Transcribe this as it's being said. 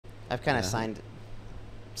I've kind of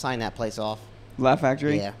signed that place off. Laugh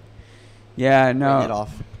Factory? Yeah. Yeah, no. Written it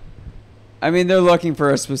off. I mean, they're looking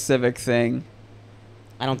for a specific thing.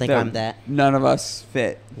 I don't think I'm that. None of us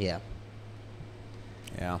fit. Yeah.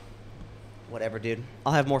 Yeah. Whatever, dude.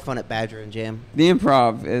 I'll have more fun at Badger and Jam. The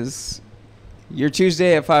Improv is... Your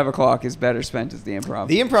Tuesday at 5 o'clock is better spent as the Improv.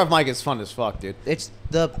 The Improv mic is fun as fuck, dude. It's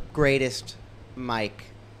the greatest mic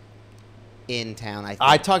in town, I think.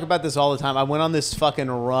 I talk about this all the time. I went on this fucking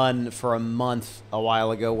run for a month a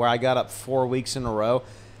while ago where I got up 4 weeks in a row,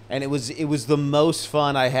 and it was the most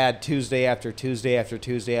fun I had Tuesday after Tuesday after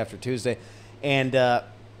Tuesday after Tuesday, and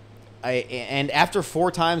and after 4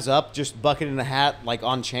 times up, just bucket in a hat like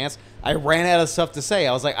on chance, I ran out of stuff to say.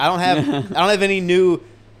 I was like, I don't have any new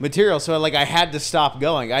material, so like I had to stop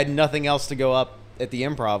going. I had nothing else to go up at the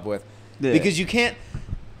Improv with, because you can't.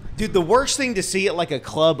 Dude, the worst thing to see at like a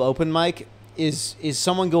club open mic is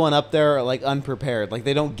someone going up there like unprepared, like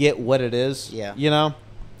they don't get what it is. Yeah, you know.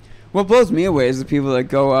 What blows me away is the people that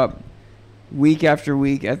go up week after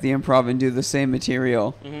week at the Improv and do the same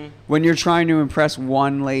material when you're trying to impress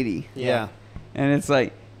one lady. Yeah, and it's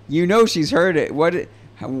like, you know, she's heard it.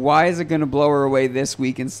 Why is it going to blow her away this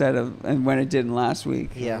week instead of when it didn't last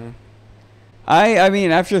week? Yeah. I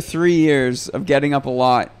mean, after 3 years of getting up a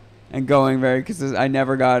lot and going because I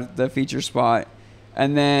never got the feature spot,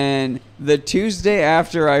 and then the Tuesday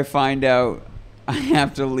after I find out I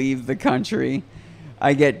have to leave the country,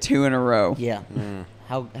 I get 2 in a row. Yeah.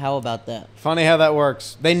 How about that? Funny how that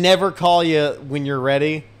works. They never call you when you're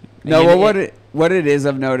ready. No, well, what it is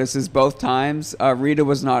I've noticed is both times Rita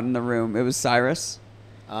was not in the room. It was Cyrus.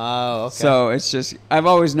 Oh, okay. So it's just, I've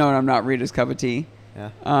always known I'm not Rita's cup of tea.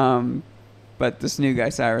 Yeah. But this new guy,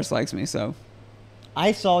 Cyrus, likes me, so.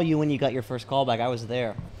 I saw you when you got your first callback. I was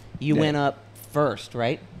there. You went up first,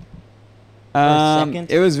 right? Or second?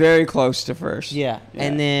 It was very close to first. Yeah.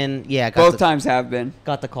 And then, both times have been.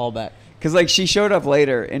 Got the callback. Because, like, she showed up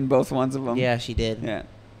later in both ones of them. Yeah, she did. Yeah.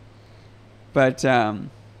 But,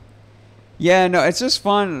 yeah, no, it's just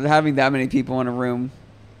fun having that many people in a room.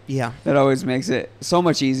 Yeah. That always makes it so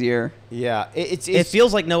much easier. Yeah. It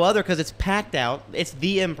feels like no other because it's packed out. It's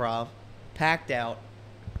the Improv, packed out,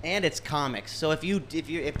 and it's comics. So if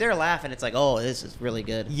they're laughing, it's like, oh, this is really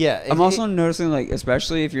good. Yeah. I'm also noticing, like,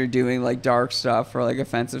 especially if you're doing, like, dark stuff or, like,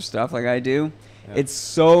 offensive stuff like I do, it's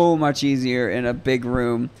so much easier in a big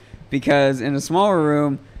room, because in a smaller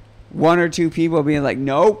room, 1 or 2 people being like,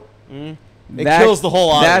 nope. It kills the whole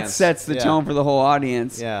audience. That sets the tone for the whole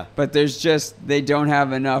audience. Yeah. But they don't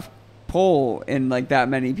have enough pull in, like, that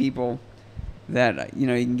many people that, you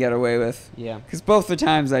know, you can get away with. Yeah. Because both the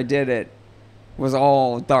times I did it was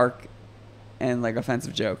all dark and, like,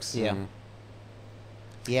 offensive jokes. Yeah.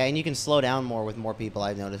 Yeah, and you can slow down more with more people,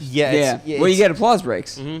 I've noticed. Yeah. Well, you get applause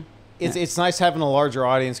breaks. It's nice having a larger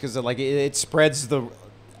audience because it spreads the,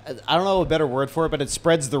 I don't know a better word for it, but it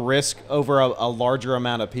spreads the risk over a larger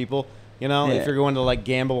amount of people. You know, if you're going to like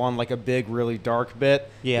gamble on like a big, really dark bit,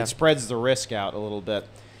 it spreads the risk out a little bit.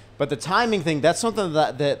 But the timing thing, that's something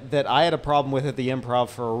that I had a problem with at the Improv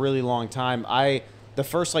for a really long time. The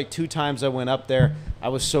first like 2 times I went up there, I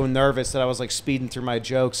was so nervous that I was like speeding through my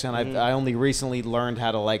jokes, and I only recently learned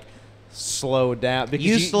how to like slow down. Because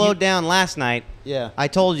you slowed down last night. Yeah. I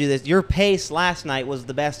told you this. Your pace last night was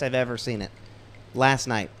the best I've ever seen it. Last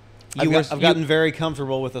night. I've gotten very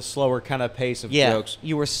comfortable with a slower kind of pace of jokes.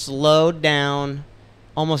 You were slowed down,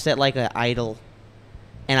 almost at like an idle,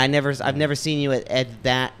 and I've never seen you at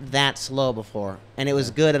that slow before, and it was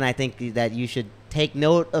good. And I think that you should take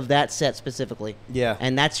note of that set specifically. Yeah,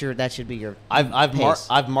 and that should be your.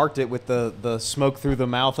 I've marked it with the smoke through the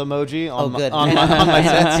mouth emoji on on my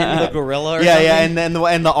sets. And the gorilla. Or something. And then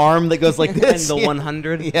the arm that goes like this. And the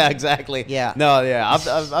 100. Yeah, exactly. Yeah. No, yeah, I've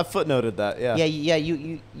footnoted that. Yeah. Yeah.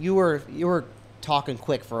 You were talking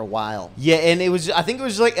quick for a while. Yeah, and I think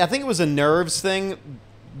it was a nerves thing,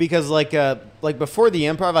 because like before the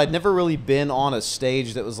Improv, I'd never really been on a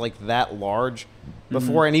stage that was like that large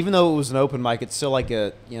before, and even though it was an open mic, it's still like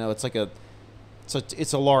it's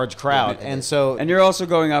a large crowd, and you're also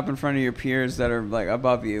going up in front of your peers that are like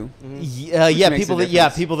above you.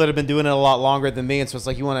 People that have been doing it a lot longer than me, and so it's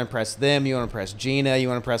like you want to impress them, you want to impress Gina, you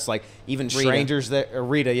want to impress like even strangers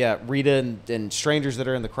Rita and strangers that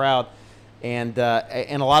are in the crowd, and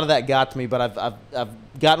a lot of that got to me, but I've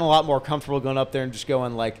gotten a lot more comfortable going up there and just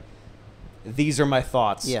going like, these are my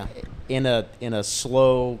thoughts, in a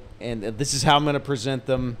slow, and this is how I'm going to present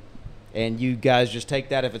them. And you guys just take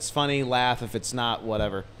that. If it's funny, laugh. If it's not,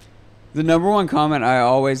 whatever. The number one comment I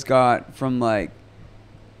always got from like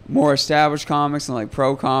more established comics and like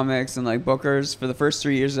pro comics and like bookers for the first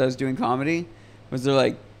 3 years that I was doing comedy was they're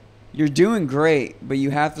like, you're doing great, but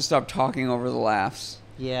you have to stop talking over the laughs.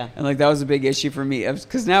 Yeah. And like that was a big issue for me,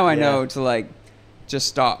 because now I Yeah. know to like just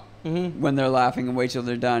stop when they're laughing and wait till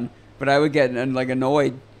they're done. But I would get like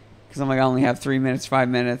annoyed because I'm like, I only have 3 minutes, 5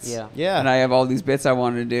 minutes, Yeah. Yeah. and I have all these bits I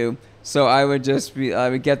want to do. So I would I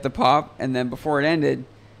would get the pop, and then before it ended,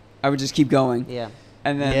 I would just keep going. Yeah.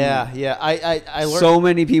 And then Yeah. I learned. so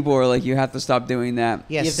many people were like, you have to stop doing that.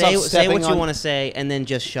 Yeah. You Say stop say stepping what you on- want to say, and then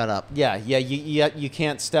just shut up. Yeah. You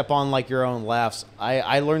can't step on like your own laughs.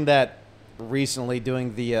 I learned that recently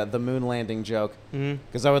doing the moon landing joke,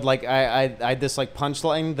 because I would like I had this like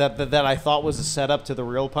punchline that I thought was a setup to the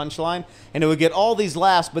real punchline, and it would get all these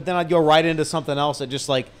laughs, but then I'd go right into something else that just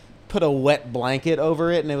like put a wet blanket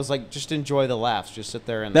over it, and it was like, just enjoy the laughs, just sit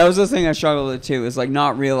there and That was the thing I struggled with too, is like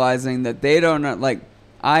not realizing that they don't know, like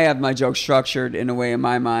I have my joke structured in a way in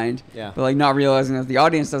my mind, Yeah. but like not realizing that the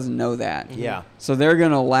audience doesn't know that. Yeah. So they're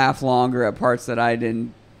going to laugh longer at parts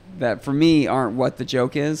that for me aren't what the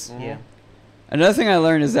joke is. Yeah. Another thing I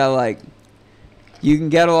learned is that like you can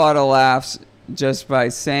get a lot of laughs just by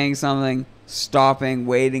saying something, stopping,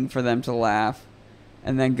 waiting for them to laugh,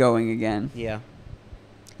 and then going again. Yeah.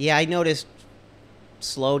 Yeah, I noticed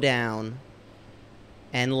slow down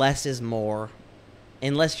and less is more.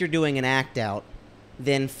 Unless you're doing an act out,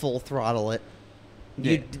 then full throttle it.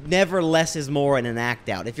 You Yeah. never less is more in an act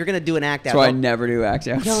out. If you're going to do an act out, So I never do act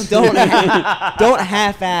outs. don't don't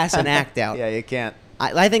half-ass an act out. Yeah, you can't.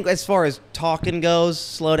 I think as far as talking goes,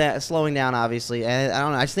 slowing down, obviously. And I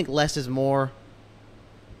don't know. I just think less is more.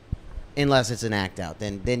 Unless it's an act out,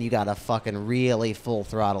 then you gotta fucking really full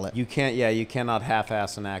throttle it. You can't. Yeah, you cannot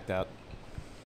half-ass an act out.